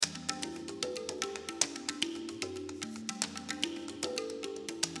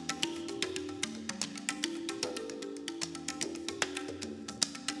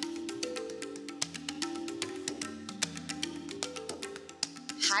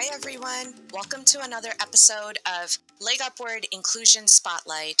Hi, everyone. Welcome to another episode of Leg Upward Inclusion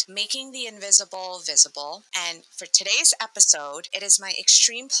Spotlight, Making the Invisible Visible. And for today's episode, it is my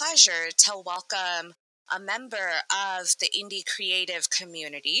extreme pleasure to welcome a member of the indie creative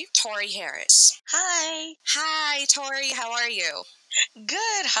community, Tori Harris. Hi. Hi, Tori. How are you?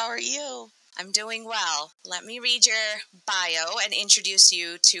 Good. How are you? I'm doing well. Let me read your bio and introduce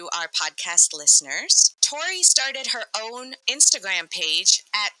you to our podcast listeners. Tori started her own Instagram page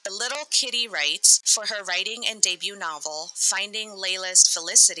at The Little Kitty Writes for her writing and debut novel, Finding Layla's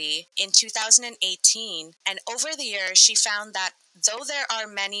Felicity, in 2018. And over the years, she found that though there are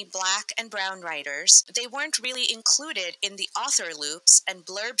many Black and Brown writers, they weren't really included in the author loops and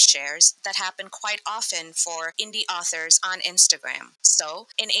blurb shares that happen quite often for indie authors on Instagram. So,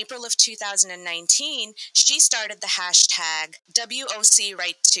 in April of 2019, she started the hashtag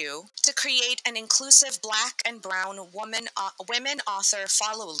WOCWrite2 to create an inclusive Black and Brown women author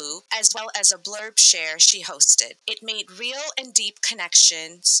follow loop, as well as a blurb share she hosted. It made real and deep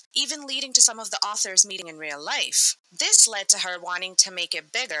connections, even leading to some of the authors meeting in real life. This led to her wanting to make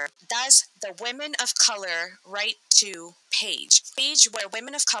it bigger. Thus, the Women of Color Write To page where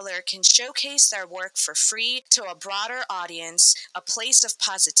women of color can showcase their work for free to a broader audience, a place of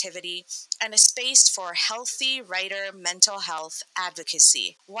positivity, and a space for healthy writer mental health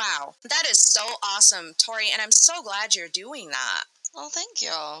advocacy. Wow, that is so awesome, Tori, and I'm so glad you're doing that. Oh, thank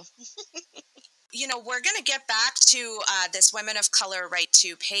you. You know, we're going to get back to this Women of Color Write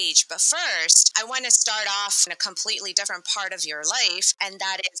To page, but first, I want to start off in a completely different part of your life, and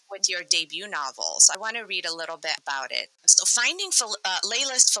that is with your debut novel. So I want to read a little bit about it. So Finding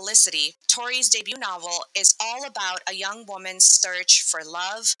Layla's Felicity, Tori's debut novel, is all about a young woman's search for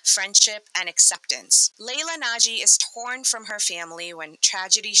love, friendship, and acceptance. Layla Naji is torn from her family when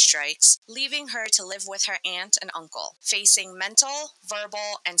tragedy strikes, leaving her to live with her aunt and uncle. Facing mental,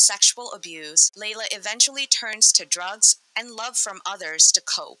 verbal, and sexual abuse, Layla eventually turns to drugs and love from others to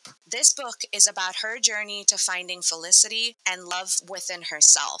cope. This book is about her journey to finding felicity and love within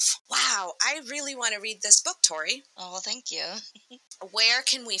herself. Wow, I really want to read this book, Tori. Oh, well, thank you. Where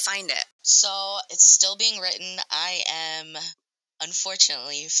can we find it? So, it's still being written. I am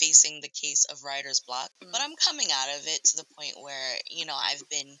unfortunately facing the case of writer's block, but I'm coming out of it to the point where, I've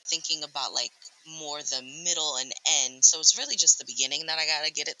been thinking about like more the middle and end. So it's really just the beginning that I got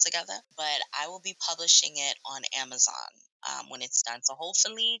to get it together. But I will be publishing it on Amazon when it's done. So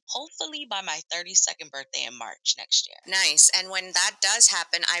hopefully by my 32nd birthday in March next year. Nice. And when that does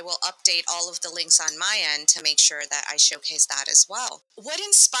happen, I will update all of the links on my end to make sure that I showcase that as well. What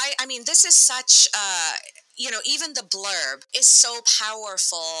inspired, I mean, this is such, even the blurb is so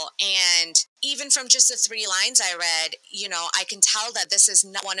powerful. And even from just the 3 lines I read, I can tell that this is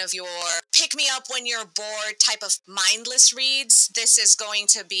not one of your pick me up when you're bored type of mindless reads. This is going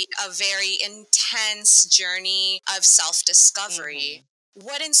to be a very intense journey of self-discovery.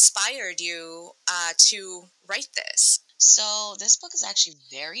 What inspired you to write this? So this book is actually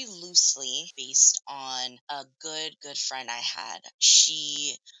very loosely based on a good friend I had.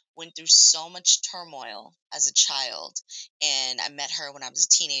 She went through so much turmoil as a child, and I met her when I was a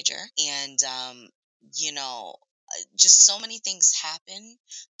teenager. And you know, just so many things happen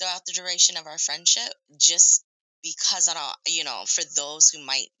throughout the duration of our friendship. Just because I don't, for those who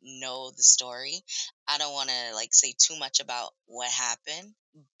might know the story, I don't want to like say too much about what happened.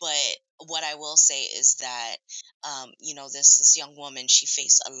 But what I will say is that this young woman, she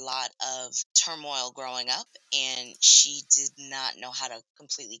faced a lot of turmoil growing up, and she did not know how to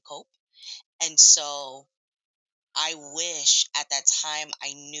completely cope. And so I wish at that time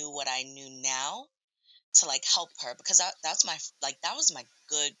I knew what I knew now to like help her, because that was my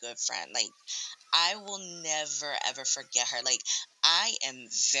good friend. Like, I will never ever forget her. Like, I am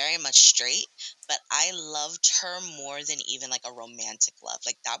very much straight, but I loved her more than even like a romantic love.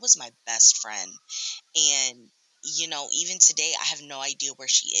 Like, that was my best friend. And even today, I have no idea where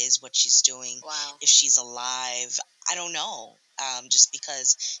she is, what she's doing, Wow. if she's alive. I don't know. Just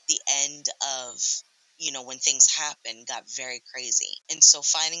because the end of when things happen got very crazy. And so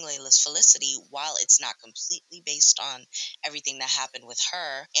Finding Layla's Felicity, while it's not completely based on everything that happened with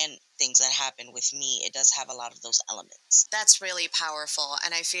her and things that happened with me, it does have a lot of those elements. That's really powerful.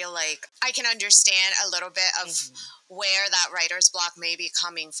 And I feel like I can understand a little bit of where that writer's block may be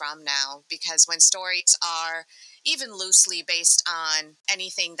coming from now, because when stories are even loosely based on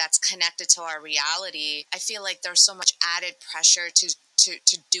anything that's connected to our reality, I feel like there's so much added pressure to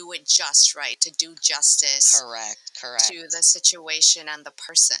do it just right, to do justice Correct. to the situation and the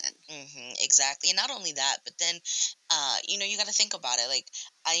person. Exactly. And not only that, but then, you got to think about it. Like,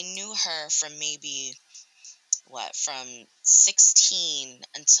 I knew her from maybe from 16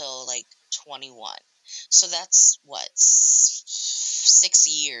 until like 21. So that's 6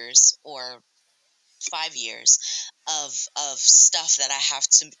 years or 5 years of stuff that I have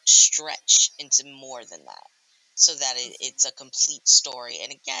to stretch into more than that, so that it's a complete story.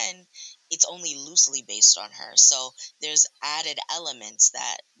 And again, it's only loosely based on her, so there's added elements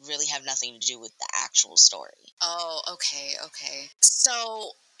that really have nothing to do with the actual story. Oh, okay, okay.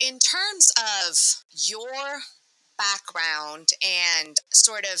 So, in terms of your background and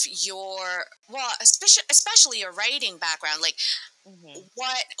sort of your, well, especially your writing background, like Hmm.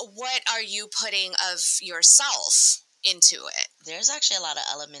 what are you putting of yourself into it? There's actually a lot of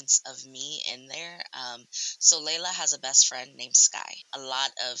elements of me in there. So Layla has a best friend named Sky. A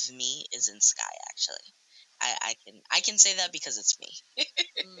lot of me is in Sky, actually. I can say that because it's me.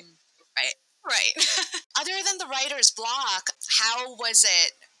 Mm, right, right. Other than the writer's block, how was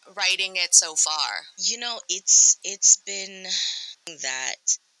it writing it so far? It's been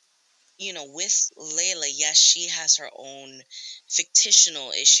that, with Layla, yes, she has her own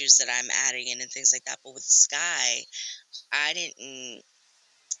fictional issues that I'm adding in and things like that. But with Sky, I didn't.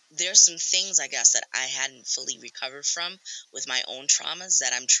 There's some things, I guess, that I hadn't fully recovered from with my own traumas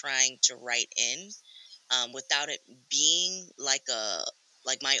that I'm trying to write in, without it being like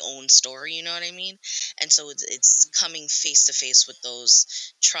my own story. You know what I mean? And so it's coming face to face with those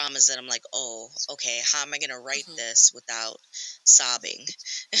traumas that I'm like, oh, okay, how am I gonna write Mm-hmm. this without sobbing?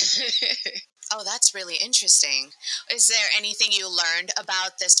 Oh, that's really interesting. Is there anything you learned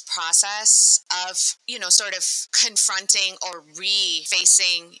about this process of, sort of confronting or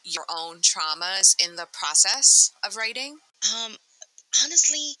refacing your own traumas in the process of writing? um,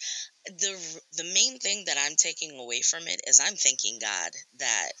 Honestly, the main thing that I'm taking away from it is I'm thanking God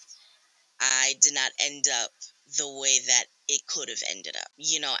that I did not end up the way that it could have ended up.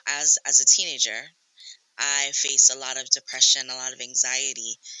 As a teenager, I faced a lot of depression, a lot of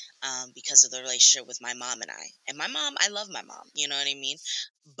anxiety, because of the relationship with my mom and I. And my mom, I love my mom, you know what I mean?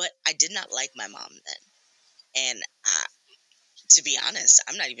 But I did not like my mom then. And to be honest,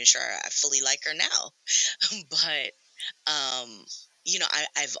 I'm not even sure I fully like her now. But um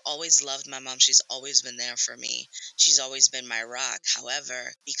I've always loved my mom. She's always been there for me. She's always been my rock.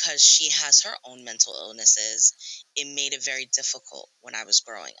 However, because she has her own mental illnesses, it made it very difficult when I was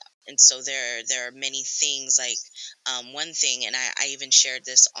growing up. And so there are many things, like, one thing, and I even shared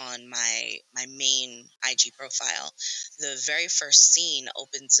this on my main IG profile. The very first scene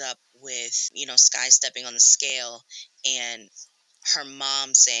opens up with, Sky stepping on the scale, and her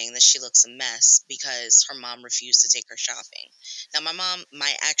mom saying that she looks a mess because her mom refused to take her shopping. Now,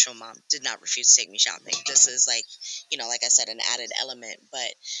 my actual mom, did not refuse to take me shopping. This is, like, like I said, an added element.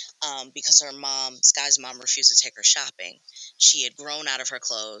 But because Sky's mom, refused to take her shopping, she had grown out of her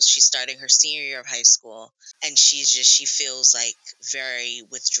clothes. She's starting her senior year of high school, and she feels like very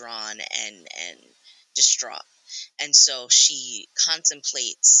withdrawn and distraught. And so she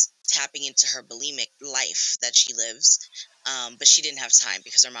contemplates tapping into her bulimic life that she lives, but she didn't have time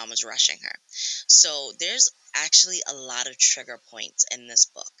because her mom was rushing her. So there's actually a lot of trigger points in this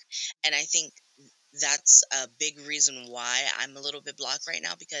book. And I think that's a big reason why I'm a little bit blocked right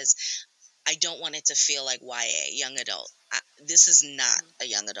now, because I don't want it to feel like YA, young adult. This is not a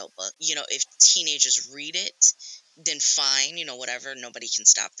young adult book. If teenagers read it, then fine, whatever. Nobody can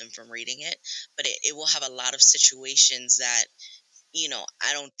stop them from reading it. But it will have a lot of situations that,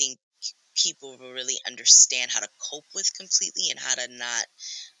 I don't think people will really understand how to cope with completely, and how to not,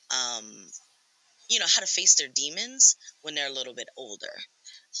 um, how to face their demons when they're a little bit older.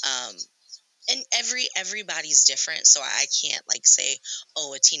 Um, and everybody's different, so I can't, like, say,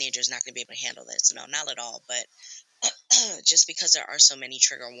 oh, a teenager is not going to be able to handle this. No, not at all. But just because there are so many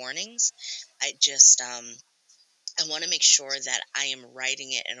trigger warnings, I just I want to make sure that I am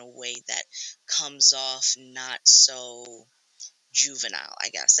writing it in a way that comes off not so juvenile, I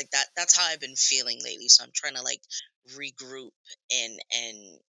guess. Like, that's how I've been feeling lately. So I'm trying to, like, regroup and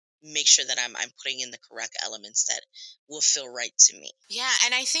make sure that I'm putting in the correct elements that will feel right to me. Yeah,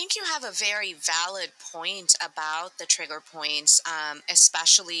 and I think you have a very valid point about the trigger points,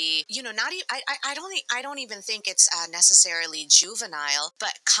 especially, not I don't even think it's necessarily juvenile,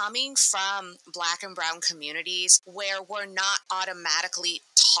 but coming from Black and Brown communities where we're not automatically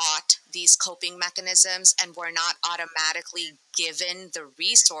taught these coping mechanisms, and we're not automatically given the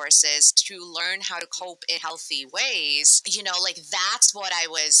resources to learn how to cope in healthy ways. Like,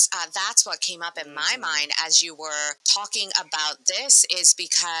 that's what came up in my Hmm. mind as you were talking about this, is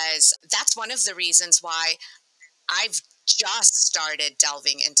because that's one of the reasons why I've just started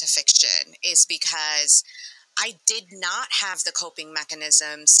delving into fiction, is because I did not have the coping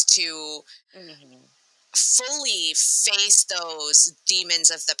mechanisms to Hmm. fully face those demons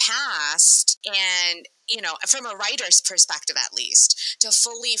of the past, and from a writer's perspective at least, to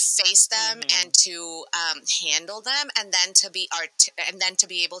fully face them and to handle them, and then to be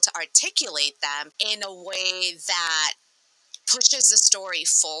able to articulate them in a way that pushes the story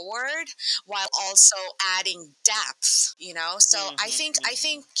forward while also adding depth, so I think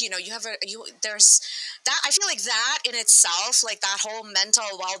you have there's that. I feel like that in itself, like that whole mental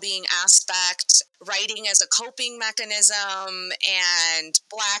well-being aspect, writing as a coping mechanism, and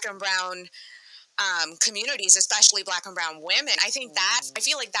black and brown communities, especially black and brown women, I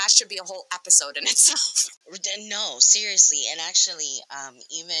feel like that should be a whole episode in itself. No, seriously. And actually,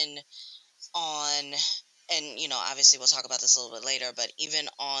 even on, and obviously we'll talk about this a little bit later, but even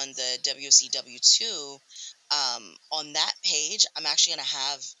on the WCW2, on that page, I'm actually going to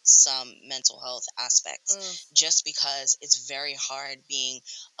have some mental health aspects, just because it's very hard being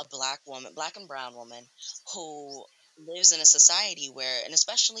a black woman, black and brown woman, who lives in a society where, and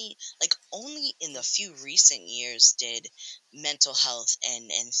especially like only in the few recent years did mental health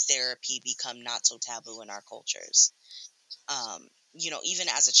and therapy become not so taboo in our cultures. um, Even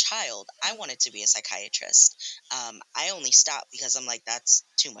as a child, I wanted to be a psychiatrist. I only stopped because I'm like, that's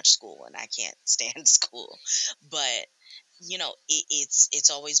too much school and I can't stand school. But, it's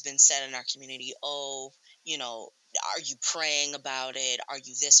always been said in our community, oh, you know, are you praying about it? Are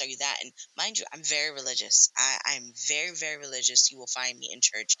you this? Are you that? And mind you, I'm very religious. I'm very, very religious. You will find me in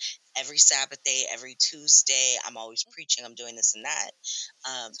church every Sabbath day, every Tuesday. I'm always preaching. I'm doing this and that.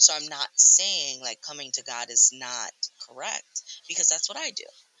 So I'm not saying like coming to God is not correct, because that's what I do.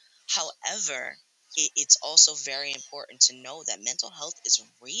 However, it's also very important to know that mental health is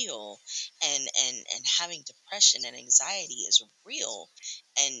real, and having depression and anxiety is real,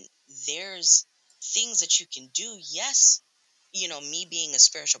 and there's things that you can do. Yes, me being a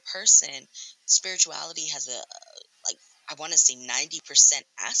spiritual person, spirituality has a, like, I want to say 90%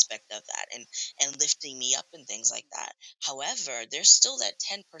 aspect of that, and lifting me up and things like that. However, there's still that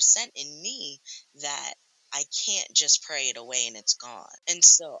 10% in me that I can't just pray it away and it's gone. And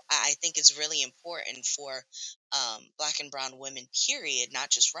so I think it's really important for black and brown women, period, not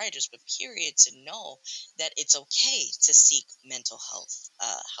just writers, but period, to know that it's okay to seek mental health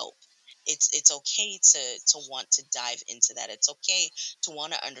help. It's okay to want to dive into that. It's okay to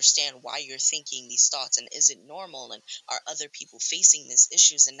want to understand why you're thinking these thoughts, and is it normal, and are other people facing these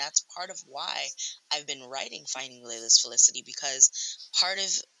issues. And that's part of why I've been writing Finding Layla's Felicity, because part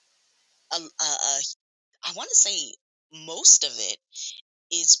of I want to say most of it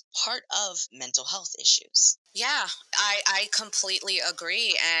is part of mental health issues. Yeah, I completely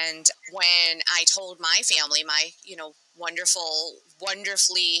agree. And when I told my family, my, wonderful,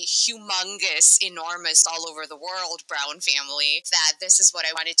 wonderfully humongous, enormous, all over the world Brown family, that this is what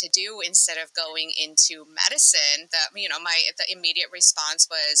I wanted to do instead of going into medicine, the immediate response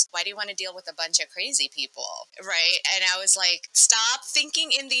was, why do you want to deal with a bunch of crazy people? Right. And I was like, stop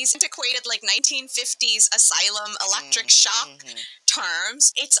thinking in these antiquated, like 1950s asylum electric shock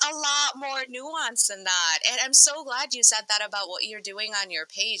terms. It's a lot more nuanced than that. And I'm so glad you said that about what you're doing on your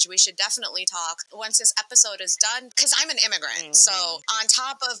page. We should definitely talk once this episode is done, because I'm an immigrant. So on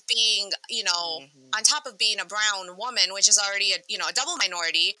top of being, on top of being a brown woman, which is already a double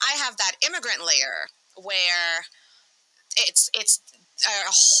minority, I have that immigrant layer where it's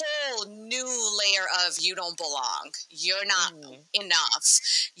a whole new layer of, you don't belong. You're not enough.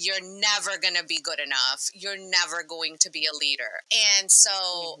 You're never going to be good enough. You're never going to be a leader. And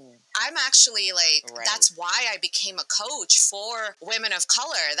so I'm actually like, that's why I became a coach for women of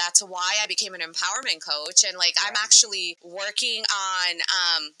color. That's why I became an empowerment coach. And like, I'm actually working on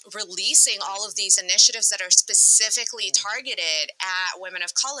releasing all of these initiatives that are specifically targeted at women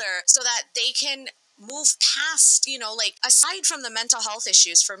of color, so that they can move past, like, aside from the mental health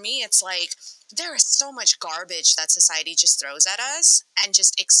issues. For me, it's like, there is so much garbage that society just throws at us and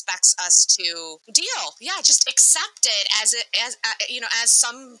just expects us to deal. Yeah, just accept it as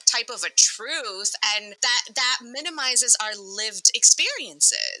some type of a truth, and that minimizes our lived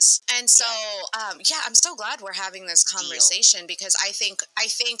experiences. And so, I'm so glad we're having this conversation, because I think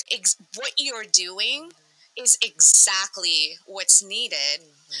what you're doing is exactly what's needed.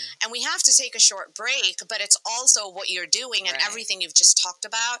 And we have to take a short break, but it's also what you're doing, and everything you've just talked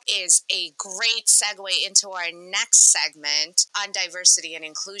about is a great segue into our next segment on diversity and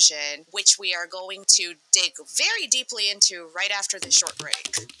inclusion, which we are going to dig very deeply into right after the short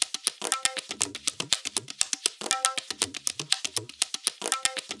break.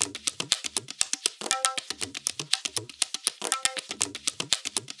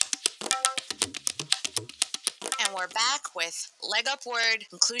 And we're back with Leg Upward,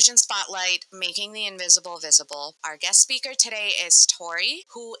 Inclusion Spotlight, Making the Invisible Visible. Our guest speaker today is Tori,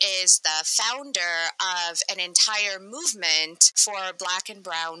 who is the founder of an entire movement for Black and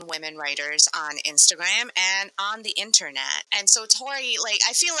brown women writers on Instagram and on the internet. And so, Tori,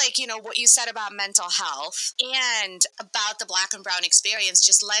 I feel like, what you said about mental health and about the Black and brown experience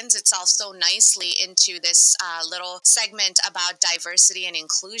just lends itself so nicely into this little segment about diversity and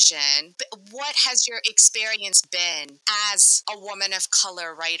inclusion. But what has your experience been as a woman of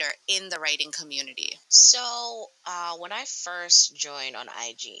color writer in the writing community? So, when I first joined on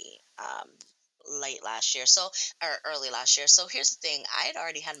IG, late last year, or early last year. So here's the thing: I had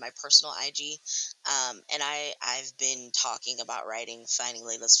already had my personal IG, and I've been talking about writing Finding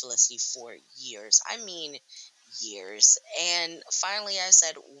Layla's Felicity for years. I mean, years. And finally, I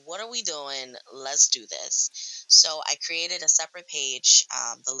said, "What are we doing? Let's do this." So I created a separate page,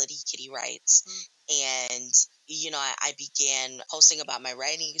 the Liddy Kitty Writes, and I began posting about my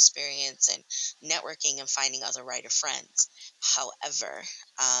writing experience and networking and finding other writer friends. However,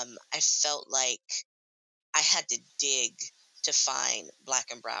 I felt like I had to dig to find Black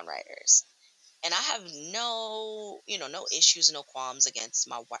and brown writers. And I have no issues, no qualms against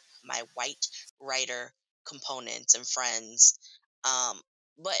my white writer components and friends. Um,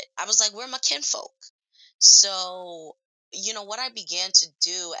 but I was like, where are my kinfolk? So, what I began to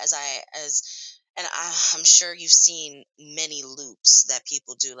do and I'm sure you've seen many loops that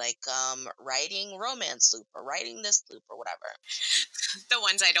people do, like writing romance loop or writing this loop or whatever. The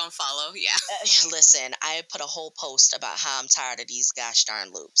ones I don't follow, yeah. Listen, I put a whole post about how I'm tired of these gosh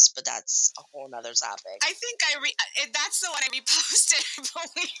darn loops, but that's a whole nother topic. I think that's the one I reposted, I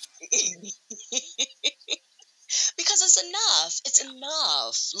believe. Because it's enough. It's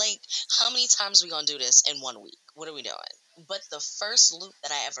enough. Like, how many times are we going to do this in 1 week? What are we doing? But the first loop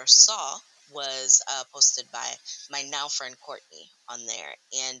that I ever saw was posted by my now friend Courtney on there.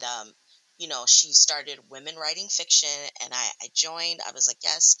 And, she started Women Writing Fiction, and I joined. I was like,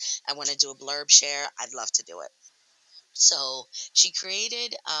 yes, I want to do a blurb share. I'd love to do it. So she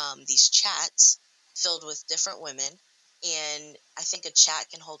created these chats filled with different women. And I think a chat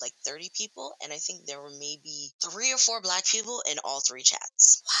can hold like 30 people. And I think there were maybe 3 or 4 Black people in all 3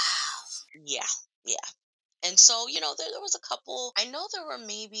 chats. Wow. Yeah. Yeah. And so, there was a couple. I know there were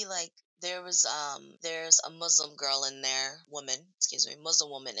maybe like, there's a Muslim girl in there, Muslim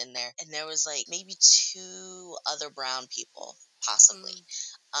woman in there. And there was like maybe 2 other brown people, possibly.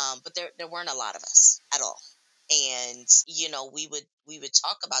 But there weren't a lot of us at all. And we would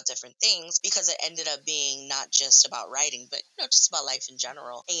talk about different things because it ended up being not just about writing, but just about life in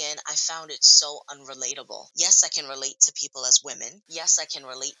general. And I found it so unrelatable. Yes, I can relate to people as women. Yes, I can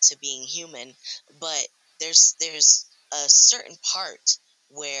relate to being human, but there's a certain part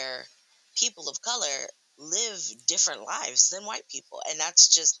where people of color live different lives than white people, and that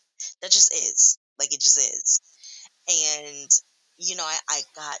just is, like, it just is. And I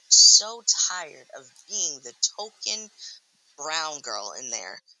got so tired of being the token brown girl in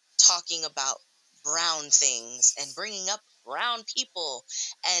there, talking about brown things and bringing up brown people,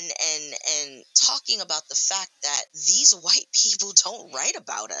 and talking about the fact that these white people don't write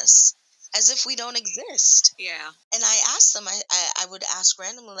about us, as if we don't exist. Yeah. And I asked them, I would ask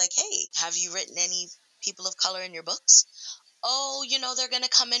randomly, like, hey, have you written any people of color in your books? Oh, they're going to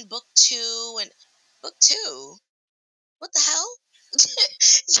come in book 2. And book 2? What the hell?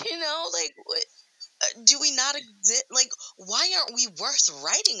 Like, what, do we not exist? Like, why aren't we worth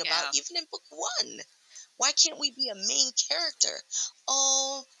writing about, even in book 1? Why can't we be a main character?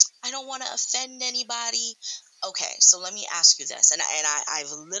 Oh, I don't want to offend anybody. Okay, so let me ask you this, and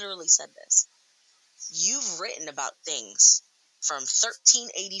I've literally said this. You've written about things from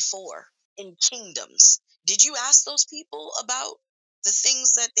 1384 in kingdoms. Did you ask those people about the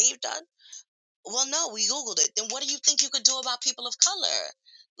things that they've done? Well, no, we Googled it. Then what do you think you could do about people of color?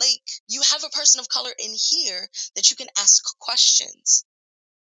 Like, you have a person of color in here that you can ask questions,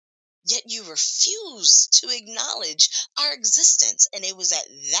 yet you refuse to acknowledge our existence. And it was at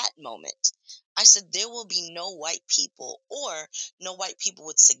that moment I said, there will be no white people, or no white people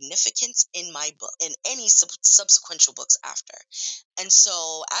with significance in my book, in any subsequent books after. And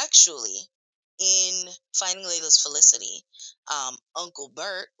so, actually, in Finding Layla's Felicity, Uncle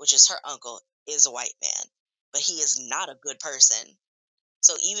Bert, which is her uncle, is a white man, but he is not a good person.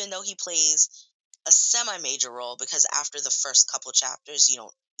 So even though he plays a semi-major role, because after the first couple chapters you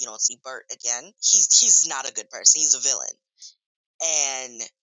don't see Bert again, he's not a good person. He's a villain. And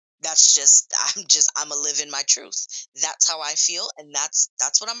that's just I'm a living my truth. That's how I feel, and that's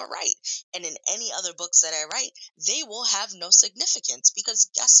what I'm gonna write. And in any other books that I write, they will have no significance, because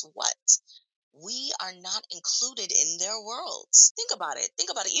guess what? we are not included in their worlds. Think about it. Think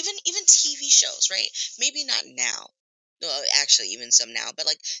about it. Even TV shows, right? Maybe not now. Well, actually, even some now. But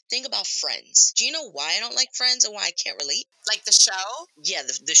like, think about Friends. Do you know why I don't like Friends and why I can't relate? Like the show? Yeah,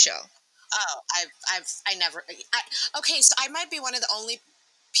 the show. Oh, I never. Okay, so I might be one of the only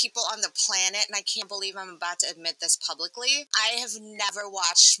people on the planet, and I can't believe I'm about to admit this publicly. I have never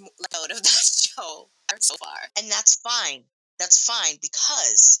watched an episode of that show so far. And that's fine. That's fine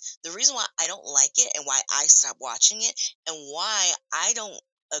because the reason why I don't like it and why I stopped watching it and why I don't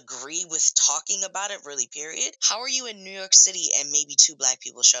agree with talking about it, really, period. How are you in New York City and maybe two black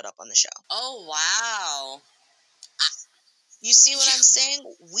people showed up on the show? Oh wow. You see what Yeah. I'm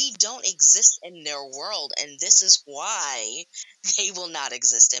saying? We don't exist in their world, and this is why they will not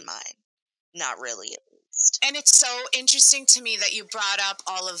exist in mine. Not really, at least. And it's so interesting to me that you brought up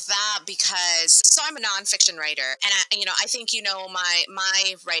all of that because so I'm a nonfiction writer, and I think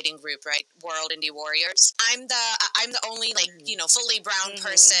my writing group, right? World Indie Warriors. I'm the only like Mhm. fully brown Mhm, mhm.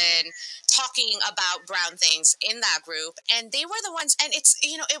 person talking about brown things in that group, and they were the ones. And it's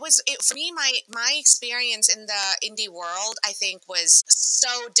for me my experience in the indie world I think was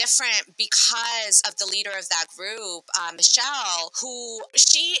so different because of the leader of that group, Michelle, who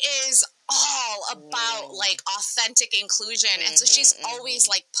she is all about Mm. like authentic inclusion. And so Mhm, she's always mhm.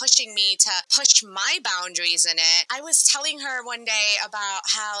 like pushing me to push my boundaries in it. I was telling her one day about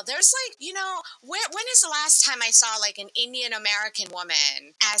how there's like, when is the last time I saw like an Indian American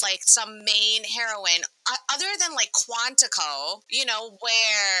woman as like some main heroine other than like Quantico,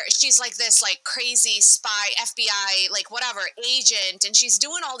 where she's like this like crazy spy, FBI, like whatever agent, and she's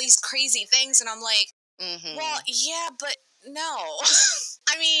doing all these crazy things. And I'm like, well, Mhm. yeah, but no.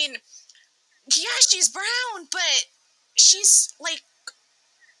 I mean, yeah, she's brown, but she's like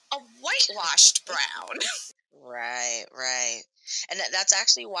a whitewashed brown. Right, right. And that's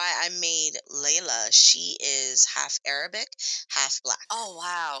actually why I made Layla. She is half Arabic, half black. Oh,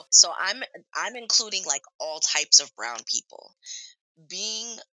 wow. So I'm including like all types of brown people.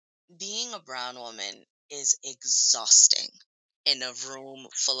 Being being a brown woman is exhausting in a room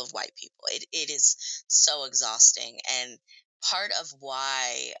full of white people. It is so exhausting, and part of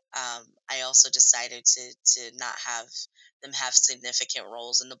why I also decided to not have them have significant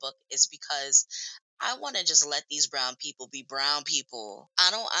roles in the book is because I want to just let these brown people be brown people.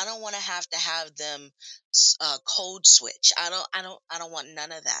 I don't want to have them code switch. I don't want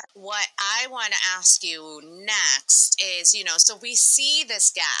none of that. What I want to ask you next is, so we see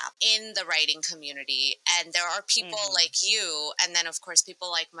this gap in the writing community, and there are people Mhm. like you, and then, of course, people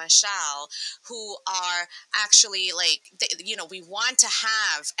like Michelle, who are actually like, we want to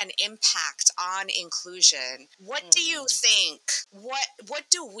have an impact on inclusion. What do you Mhm. think? What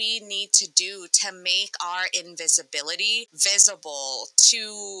do we need to do to make our invisibility visible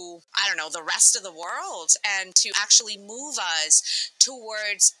to, I don't know, the rest of the world, and to actually move us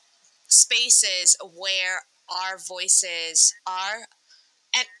towards spaces where our voices are,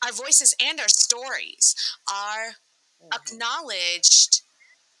 and our voices and our stories are Mhm. acknowledged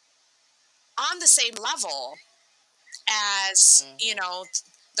on the same level as, Mhm.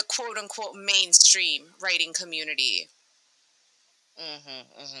 the quote unquote mainstream writing community. Mhm.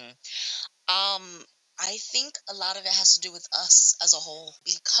 Mhm. I think a lot of it has to do with us as a whole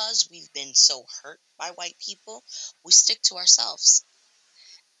because we've been so hurt by white people. We stick to ourselves.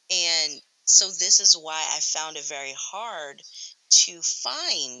 And so this is why I found it very hard to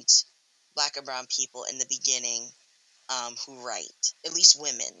find black and brown people in the beginning who write, at least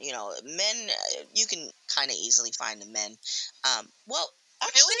women. Men, you can kind of easily find the men. Well,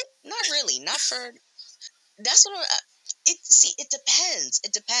 actually, Really? not really. Not for that's what it depends.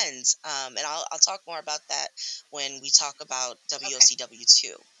 It depends. And I'll talk more about that when we talk about Okay.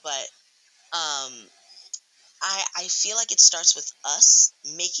 WOCW2. But I feel like it starts with us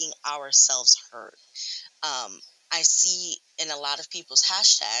making ourselves heard. Um, I see in a lot of people's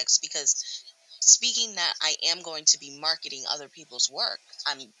hashtags because speaking that I am going to be marketing other people's work,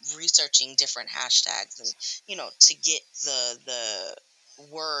 I'm researching different hashtags and to get the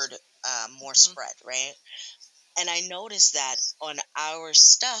word more Mhm. spread, right? And I noticed that on our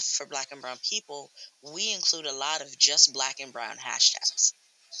stuff for black and brown people, we include a lot of just black and brown hashtags.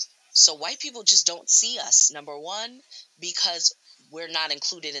 So white people just don't see us, number one, because they're not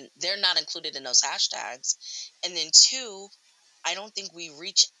included in those hashtags. And then two, I don't think we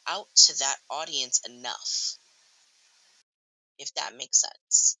reach out to that audience enough, if that makes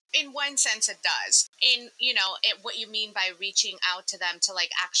sense. In one sense, it does. What you mean by reaching out to them to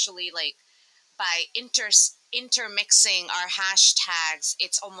like actually like by intermixing our hashtags,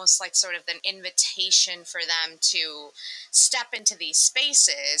 it's almost like sort of an invitation for them to step into these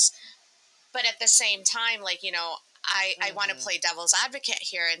spaces. But at the same time, like, I want to Mm-hmm. play devil's advocate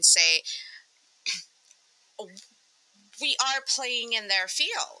here and say we are playing in their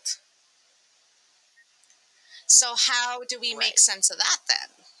field. So how do we make Right. sense of that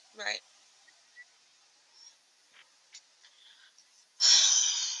then? Right.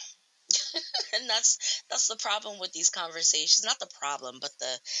 And that's the problem with these conversations. Not the problem, but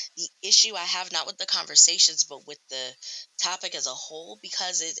the issue I have, not with the conversations, but with the topic as a whole,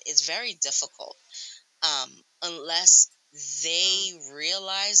 because it's very difficult. Unless Mm, they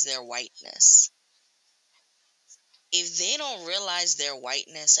realize their whiteness. If they don't realize their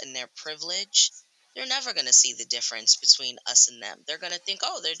whiteness and their privilege, they're never going to see the difference between us and them. They're going to think,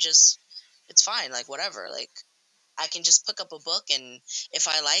 oh, it's fine, like whatever. Like, I can just pick up a book, and if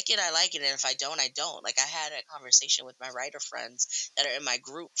I like it, I like it, and if I don't, I don't. Like, I had a conversation with my writer friends that are in my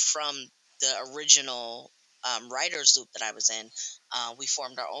group from the original writers loop that I was in. We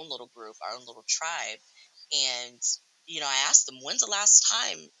formed our own little group, our own little tribe, and I asked them, when's the last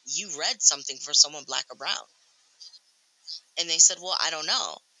time you read something for someone black or brown? And they said, well, I don't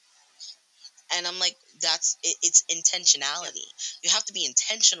know. And I'm like, it's yep. intentionality. You have to be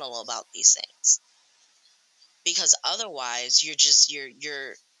intentional about these things, because otherwise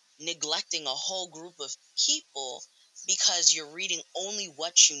you're neglecting a whole group of people because you're reading only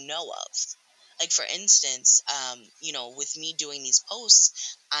what you know of. Like, for instance, with me doing these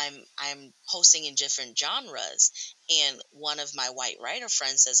posts, I'm posting in different genres, and one of my white writer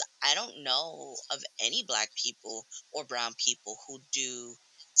friends says, I don't know of any black people or brown people who do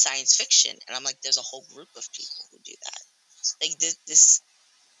science fiction. And I'm like, there's a whole group of people who do that. Like,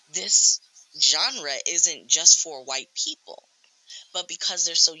 this genre isn't just for white people, but because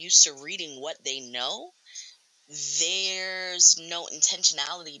they're so used to reading what they know, there's no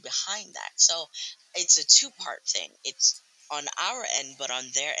intentionality behind that. So it's a two-part thing. It's on our end, but on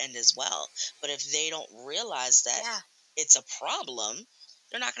their end as well. But if they don't realize that Yeah. it's a problem,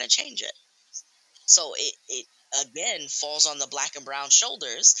 they're not going to change it. So it again falls on the black and brown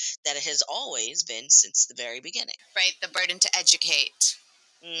shoulders that it has always been since the very beginning. Right. The burden to educate.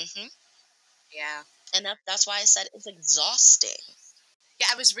 Hmm. Yeah. And that's why I said it's exhausting. Yeah,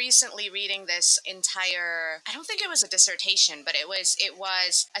 I was recently reading this entire, I don't think it was a dissertation, but it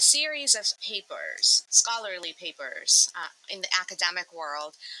was a series of papers, scholarly papers, in the academic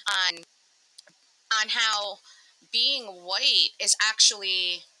world on how being white is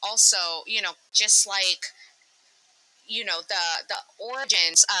actually also, just like, the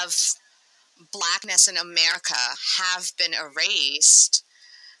origins of blackness in America have been erased.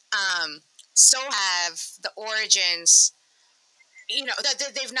 Hmm. Um, so have the origins,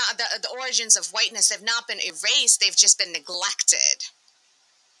 they've not, the origins of whiteness have not been erased, they've just been neglected.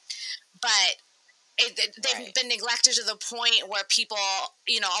 But they've Right. been neglected to the point where people,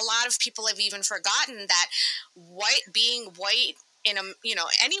 a lot of people have even forgotten that being white in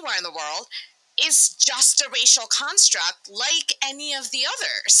anywhere in the world is just a racial construct like any of the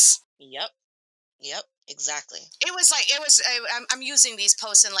others. Yep. Yep. Exactly. I'm using these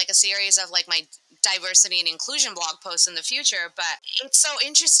posts in like a series of like my diversity and inclusion blog posts in the future, but it's so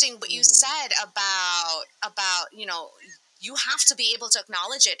interesting what you Hmm. said about you have to be able to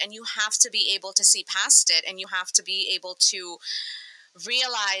acknowledge it, and you have to be able to see past it, and you have to be able to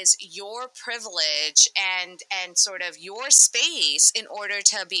realize your privilege and sort of your space in order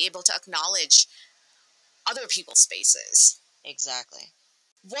to be able to acknowledge other people's spaces. Exactly.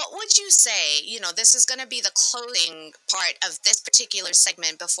 What would you say? This is going to be the closing part of this particular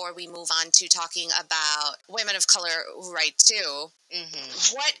segment before we move on to talking about women of color who write too.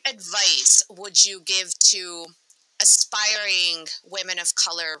 Hmm. What advice would you give to aspiring women of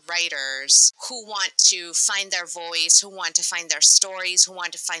color writers who want to find their voice, who want to find their stories, who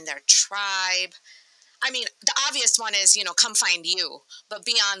want to find their tribe? I mean, the obvious one is, come find you. But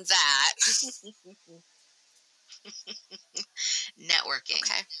beyond that, Networking.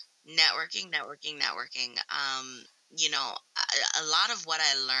 okay. Networking. A lot of what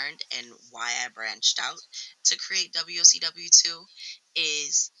I learned and why I branched out to create WCW2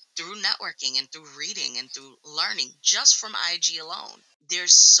 is through networking and through reading and through learning just from IG alone.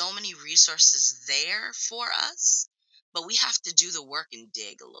 There's so many resources there for us, but we have to do the work and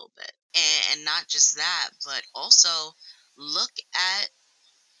dig a little bit. And not just that, but also look at,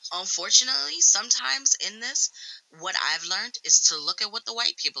 unfortunately, sometimes in this, what I've learned is to look at what the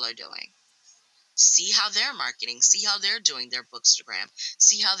white people are doing. see how they're marketing, see how they're doing their bookstagram,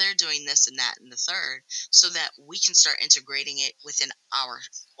 see how they're doing this and that and the third, so that we can start integrating it within our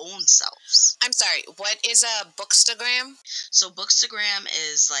own selves. I'm sorry, what is a bookstagram? So bookstagram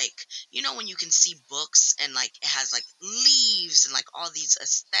is like, when you can see books and like it has like leaves and like all these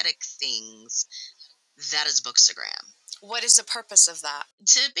aesthetic things, that is bookstagram. What is the purpose of that?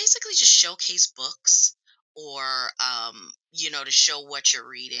 To basically just showcase books or to show what you're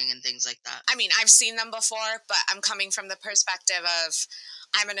reading and things like that. I mean, I've seen them before, but I'm coming from the perspective of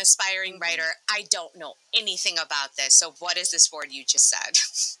I'm an aspiring writer. I don't know anything about this. So what is this word you just said?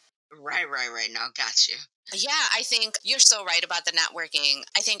 Right. Now, got you. Yeah, I think you're so right about the networking.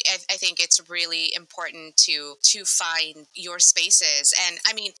 I think it's really important to find your spaces. And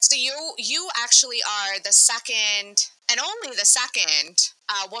I mean, so you actually are the second and only the second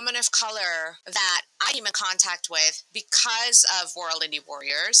woman of color that I came in contact with because of World Indie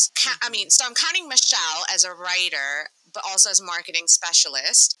Warriors. I mean, so I'm counting Michelle as a writer, but also as a marketing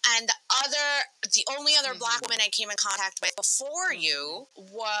specialist. And the only other Black woman I came in contact with before you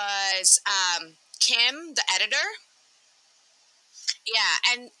was Kim, the editor.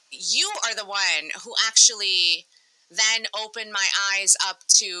 Yeah, and you are the one who actually then opened my eyes up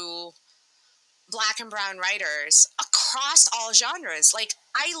to Black and brown writers across all genres. Like,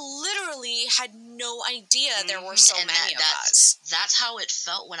 I literally had no idea there were so many of us. That's how it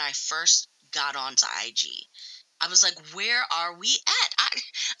felt when I first got onto IG. I was like, where are we at?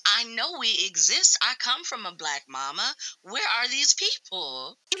 I know we exist. I come from a Black mama. Where are these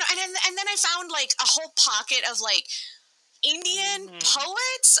people? And then I found like a whole pocket of like Indian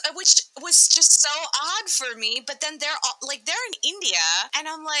poets, which was just so odd for me. But then they're in India, and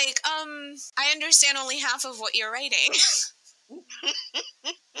I'm like, I understand only half of what you're writing.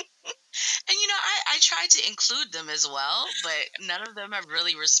 And I tried to include them as well, but none of them have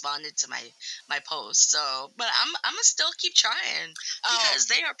really responded to my post. So, but I'm gonna still keep trying because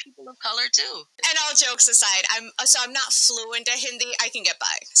they are people of color too. And all jokes aside, I'm not fluent at Hindi. I can get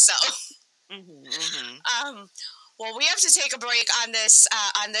by. So, well, we have to take a break on this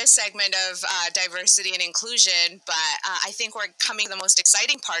segment of diversity and inclusion, but I think we're coming to the most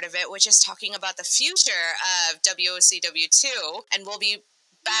exciting part of it, which is talking about the future of WOCW2, and we'll be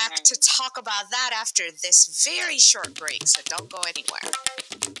back to talk about that after this very short break, so don't go anywhere.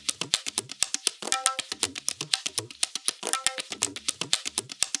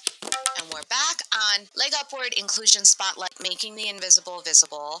 And we're back on Leg Upward Inclusion Spotlight, making the invisible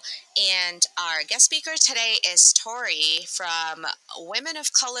visible. And our guest speaker today is Tori from Women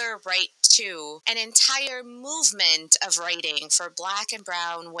of Color Write Too, an entire movement of writing for Black and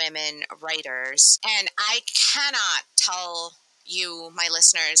brown women writers. And I cannot tell you, my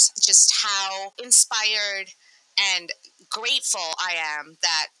listeners, just how inspired and grateful I am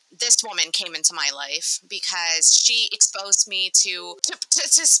that this woman came into my life, because she exposed me to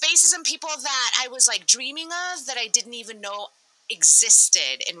spaces and people that I was like dreaming of that I didn't even know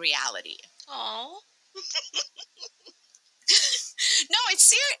existed in reality. Oh. No, it's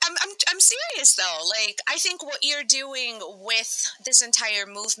serious. I'm serious though. Like, I think what you're doing with this entire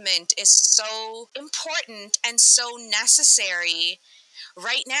movement is so important and so necessary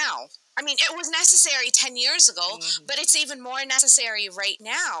right now. I mean, it was necessary 10 years ago, but it's even more necessary right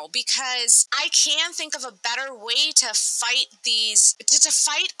now, because I can't think of a better way to fight to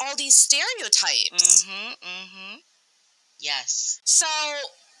fight all these stereotypes. Yes. So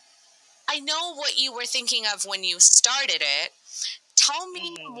I know what you were thinking of when you started it. Tell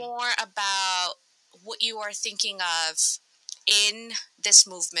me more about what you are thinking of in this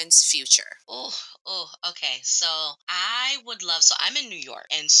movement's future. Okay. So I'm in New York,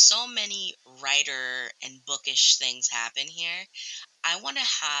 and so many writer and bookish things happen here. I want to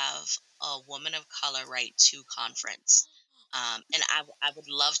have a Woman of Color Write Too conference. And I would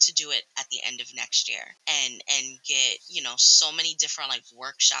love to do it at the end of next year, and get so many different like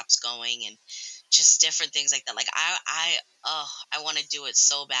workshops going, and just different things like that. Like I want to do it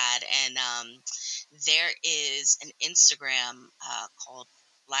so bad. And there is an Instagram called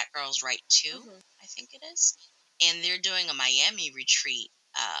Black Girls Write Too, I think it is, and they're doing a Miami retreat.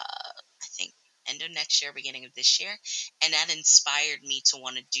 I think end of next year, beginning of this year, and that inspired me to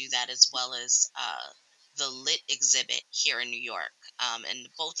want to do that, as well as the Lit exhibit here in New York. And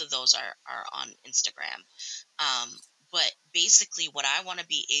both of those are on Instagram. But basically, what I want to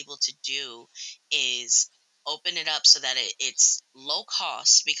be able to do is open it up so that it's low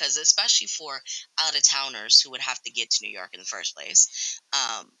cost, because especially for out of towners who would have to get to New York in the first place.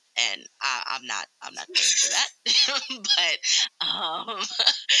 And I'm not paying for that, but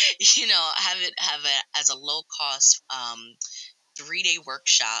have it as a low cost 3-day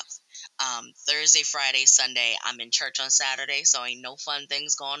workshop. Thursday, Friday, Sunday. I'm in church on Saturday, so ain't no fun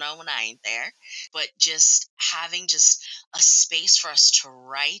things going on when I ain't there. But just having just a space for us to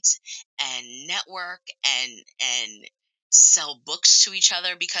write and network and sell books to each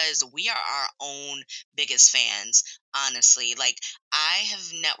other, because we are our own biggest fans, honestly. Like, I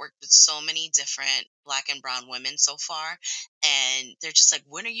have networked with so many different black and brown women so far, and they're just like,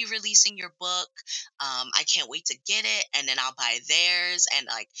 when are you releasing your book? I can't wait to get it, and then I'll buy theirs. And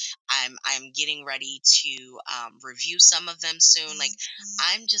like, I'm getting ready to review some of them soon. Like,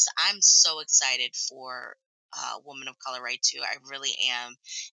 I'm so excited for Woman of Color Right Too. I really am,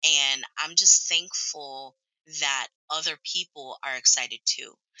 and I'm just thankful that other people are excited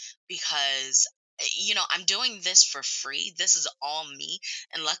too, because I'm doing this for free. This is all me,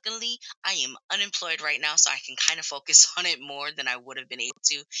 and luckily I am unemployed right now, so I can kind of focus on it more than I would have been able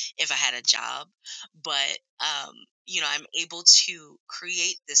to if I had a job. But I'm able to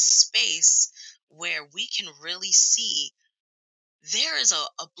create this space where we can really see there is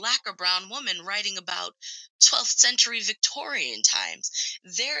a black or brown woman writing about 12th century Victorian times.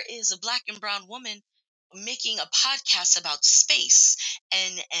 There is a black and brown woman making a podcast about space,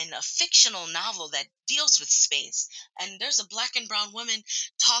 and a fictional novel that deals with space. And there's a black and brown woman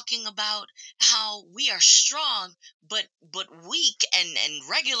talking about how we are strong but weak and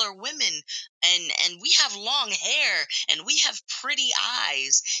regular women, and we have long hair and we have pretty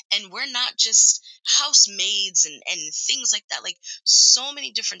eyes, and we're not just housemaids and things like that. Like, so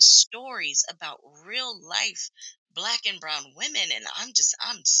many different stories about real life black and brown women, and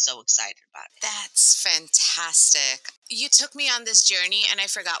I'm so excited about it. That's fantastic. You took me on this journey and I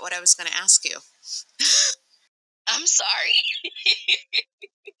forgot what I was going to ask you. I'm sorry.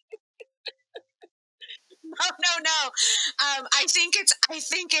 No. I think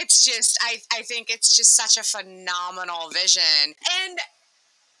it's just such a phenomenal vision. And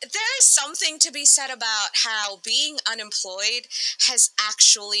there is something to be said about how being unemployed has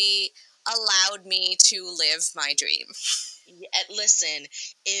actually allowed me to live my dream. Listen,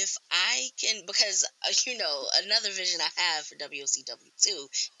 if I can, because another vision I have for WOCW2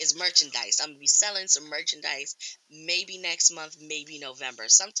 is merchandise. I'm gonna be selling some merchandise maybe next month, maybe November,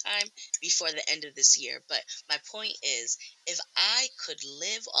 sometime before the end of this year. But my point is, if I could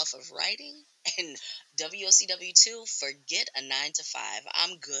live off of writing and WOCW2, forget a 9 to 5.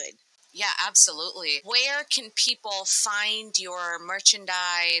 I'm good. Yeah, absolutely. Where can people find your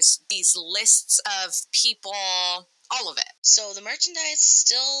merchandise, these lists of people, all of it? So the merchandise I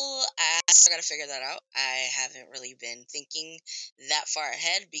still gotta figure that out. I haven't really been thinking that far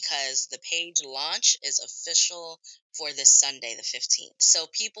ahead, because the page launch is official for this Sunday, the 15th. So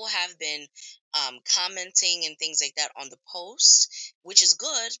people have been commenting and things like that on the post, which is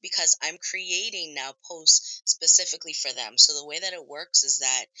good because I'm creating now posts specifically for them. So the way that it works is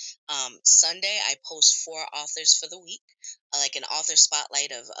that Sunday I post 4 authors for the week, like an author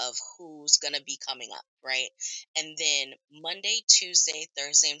spotlight of who's gonna be coming up, right? And then Monday, Tuesday,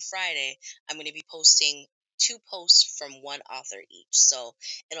 Thursday, and Friday, I'm going to be posting 2 posts from one author each. So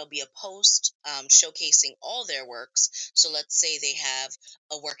it'll be a post showcasing all their works. So let's say they have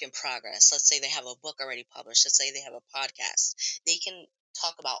a work in progress. Let's say they have a book already published. Let's say they have a podcast. They can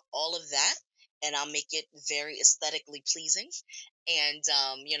talk about all of that, and I'll make it very aesthetically pleasing, and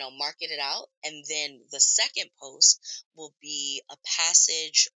market it out. And then the second post will be a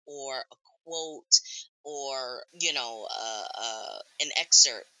passage or a quote, or an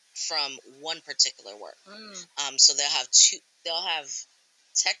excerpt from one particular work. So they'll have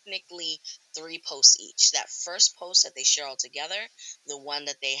technically 3 posts each. That first post that they share all together, the one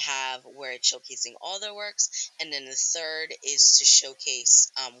that they have where it's showcasing all their works, and then the third is to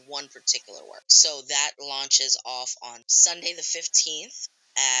showcase one particular work. So that launches off on Sunday the 15th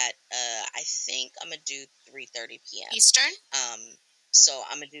at I think I'm gonna do 3:30 p.m. Eastern? So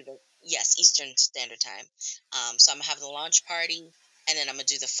I'm gonna do the yes, Eastern Standard Time. So I'm gonna have the launch party, and then I'm gonna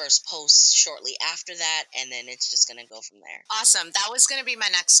do the first post shortly after that, and then it's just gonna go from there. Awesome. That was going to be my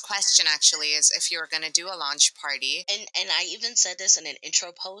next question, actually, is if you were going to do a launch party. And I even said this in an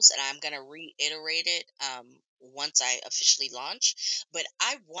intro post, and I'm gonna reiterate it once I officially launch. But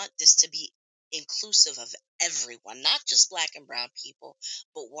I want this to be inclusive of everyone, not just black and brown people,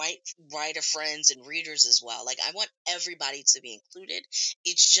 but white writer friends and readers as well. Like, I want everybody to be included.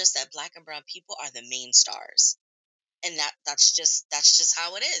 It's just that black and brown people are the main stars, and that's just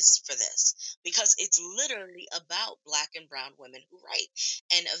how it is for this, because it's literally about black and brown women who write.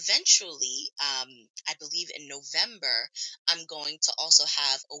 And eventually, I believe in November, I'm going to also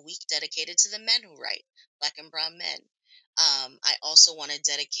have a week dedicated to the men who write, black and brown men. I also want to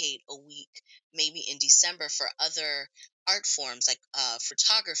dedicate a week maybe in December for other art forms like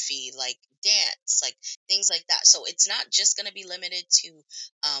photography, like dance, like things like that. So it's not just going to be limited to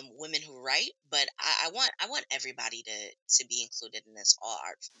women who write, but I want everybody to be included in this, all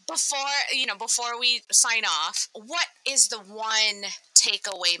art. Before we sign off, what is the one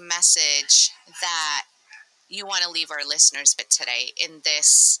takeaway message that you want to leave our listeners with today in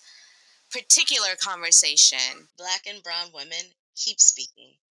this particular conversation? Black and brown women, keep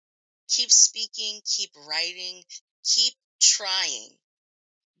speaking, keep writing, keep trying,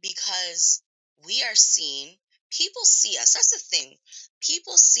 because we are seen. People see us. That's the thing.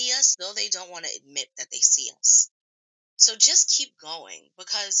 People see us, though they don't want to admit that they see us. So just keep going,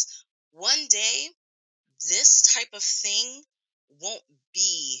 because one day this type of thing won't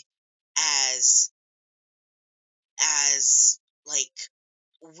be as as like,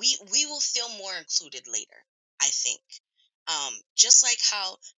 we will feel more included later, I think. Just like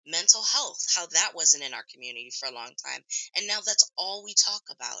how mental health, how that wasn't in our community for a long time, and now that's all we talk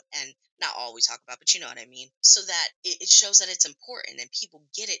about. And not all we talk about, but you know what I mean. So that it shows that it's important and people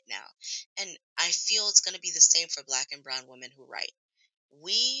get it now. And I feel it's going to be the same for Black and brown women who write.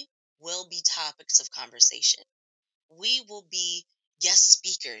 We will be topics of conversation. We will be guest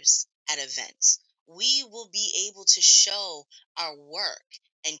speakers at events. We will be able to show our work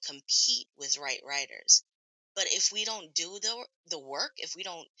and compete with writers. But if we don't do the work, if we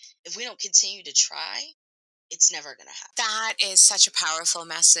don't continue to try, it's never going to happen. That is such a powerful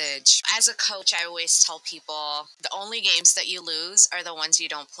message. As a coach, I always tell people the only games that you lose are the ones you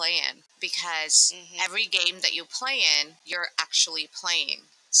don't play in, because every game that you play in, you're actually playing.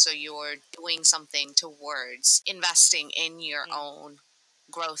 So you're doing something towards investing in your own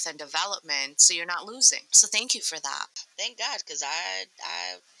growth and development, so you're not losing. So thank you for that. Thank God, because I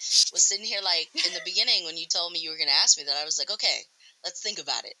was sitting here, like, in the beginning when you told me you were going to ask me that, I was like, okay, let's think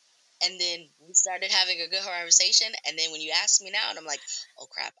about it. And then we started having a good conversation. And then when you asked me now, and I'm like, oh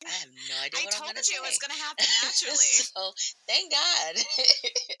crap, I have no idea what I'm going to say. I told you it was going to happen naturally. So thank God.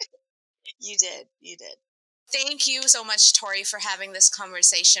 You did. Thank you so much, Tori, for having this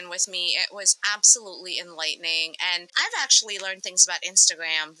conversation with me. It was absolutely enlightening. And I've actually learned things about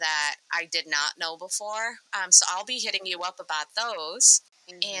Instagram that I did not know before. So I'll be hitting you up about those.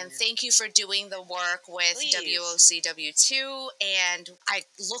 And thank you for doing the work with WOCW2. And I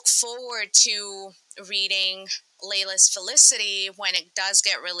look forward to reading Layla's Felicity when it does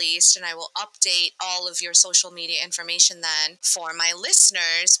get released, and I will update all of your social media information then. For my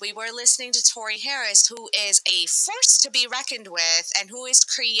listeners, we were listening to Tori Harris, who is a force to be reckoned with and who is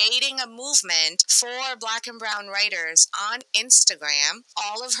creating a movement for Black and brown writers on Instagram.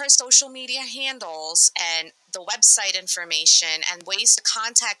 All of her social media handles and the website information and ways to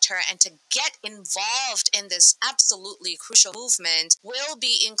contact her and to get involved in this absolutely crucial movement will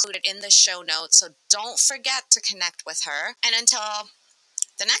be included in the show notes. So don't forget to connect with her. And until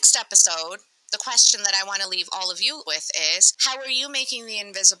the next episode, the question that I want to leave all of you with is, how are you making the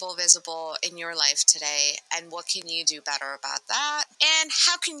invisible visible in your life today? And what can you do better about that? And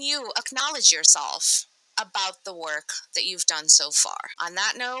how can you acknowledge yourself about the work that you've done so far? On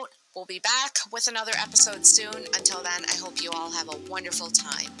that note, we'll be back with another episode soon. Until then, I hope you all have a wonderful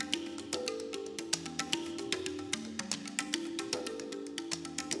time.